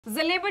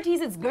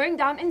Celebrities, it's going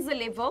down in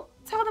Zalebs.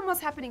 Tell them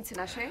what's happening,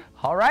 Tinashe.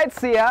 All right,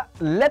 Sia,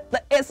 let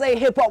the SA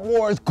hip-hop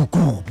wars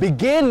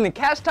begin.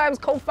 Cashtime's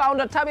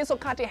co-founder Thabiso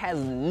Khati has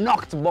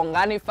knocked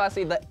Bongani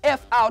Fassie the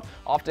F out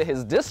after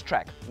his diss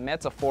track,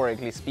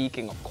 metaphorically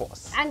speaking, of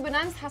course. And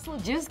Bonang's hustle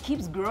just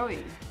keeps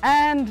growing.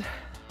 And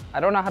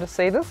I don't know how to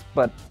say this,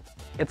 but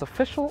it's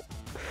official.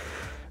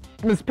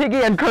 Miss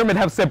Piggy and Kermit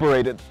have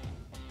separated.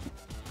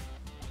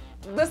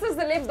 This is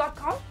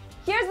Zalebs.com.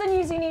 Here's the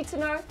news you need to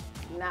know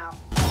now.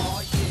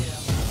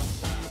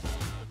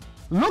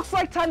 Looks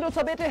like Thando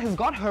Thabete has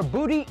got her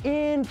booty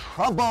in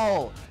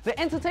trouble. The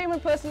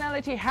entertainment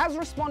personality has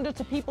responded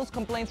to people's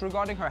complaints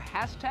regarding her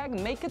hashtag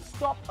Make It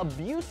Stop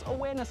Abuse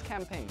Awareness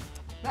campaign.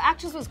 The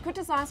actress was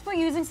criticized for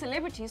using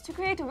celebrities to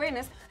create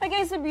awareness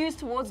against abuse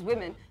towards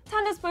women.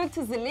 Thando spoke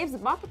to Zalebs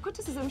about the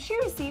criticism she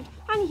received,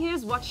 and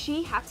here's what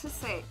she had to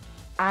say.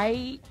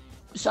 I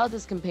started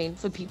this campaign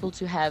for people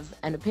to have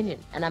an opinion,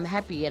 and I'm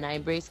happy and I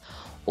embrace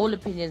all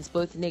opinions,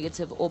 both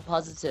negative or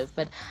positive,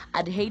 but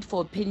I'd hate for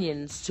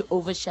opinions to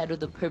overshadow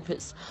the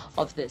purpose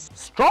of this.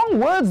 Strong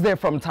words there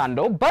from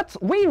Thando, but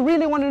we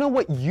really want to know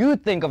what you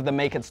think of the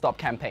Make It Stop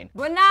campaign.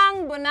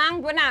 Bonang,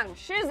 Bonang, Bonang.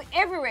 She's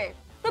everywhere.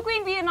 The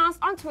Queen Bee announced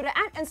on Twitter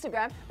and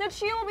Instagram that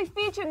she will be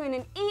featuring in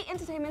an E!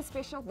 Entertainment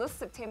special this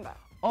September.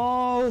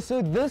 Oh,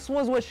 so this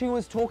was what she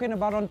was talking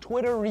about on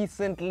Twitter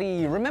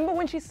recently. Remember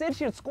when she said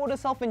she had scored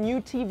herself a new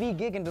TV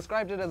gig and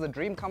described it as a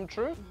dream come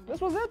true?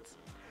 This was it?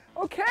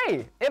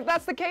 Okay, if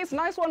that's the case,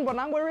 nice one,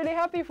 Bonang. We're really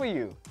happy for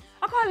you.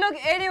 I can't look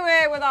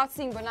anywhere without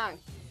seeing Bonang.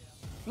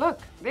 Look,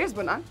 there's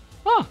Bonang.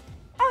 Huh.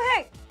 Oh,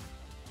 hey,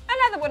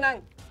 another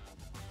Bonang.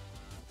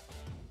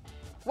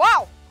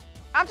 Wow,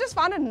 I've just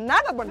found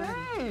another Bonang.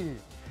 Hey,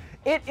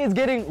 it is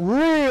getting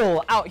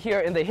real out here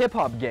in the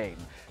hip-hop game.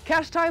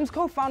 Cashtime's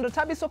co-founder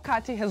Thabiso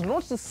Khati has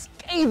launched a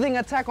scathing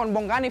attack on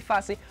Bongani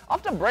Fassie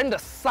after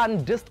Brenda's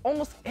son dissed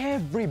almost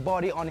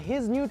everybody on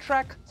his new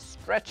track,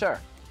 Stretcher.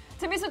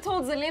 Thabiso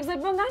told Zalebs that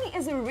Bongani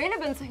is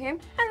irrelevant to him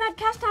and that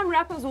Cashtime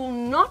rappers will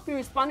not be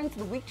responding to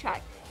the weak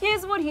track.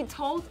 Here's what he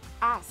told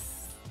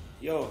us.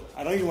 Yo,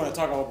 I don't even want to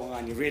talk about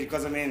Bongani, really,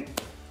 because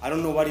I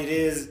don't know what it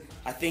is.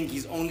 I think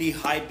he's only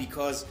hyped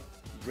because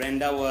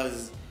Brenda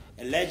was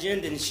a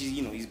legend and she's,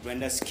 he's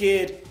Brenda's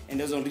kid, and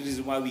there's no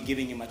reason why we're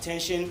giving him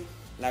attention.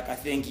 Like, I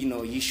think,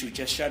 he should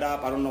just shut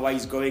up. I don't know why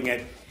he's going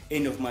at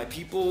any of my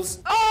peoples.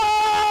 Oh!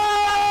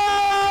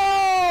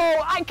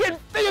 I can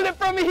feel it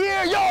from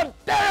here! Yo,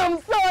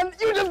 damn, son!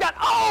 You just got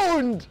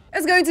owned!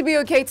 It's going to be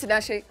okay,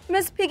 Tinashe.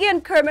 Miss Piggy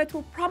and Kermit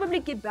will probably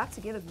get back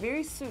together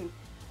very soon.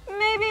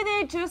 Maybe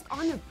they're just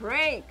on a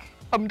break.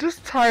 I'm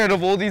just tired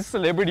of all these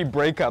celebrity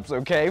breakups,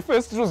 okay?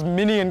 First it was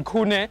Minnie and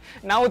Kune,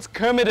 now it's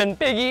Kermit and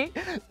Piggy.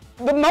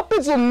 The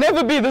Muppets will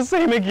never be the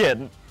same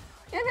again.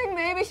 You think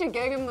maybe she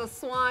gave him the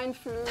swine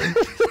flu?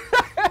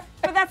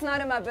 But that's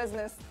none of my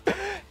business.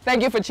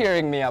 Thank you for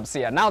cheering me up,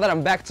 Sia. Now that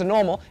I'm back to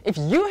normal, if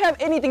you have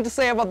anything to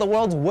say about the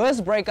world's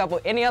worst breakup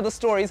or any other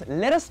stories,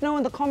 let us know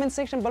in the comment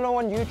section below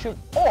on YouTube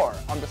or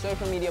on the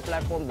social media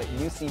platform that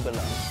you see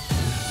below.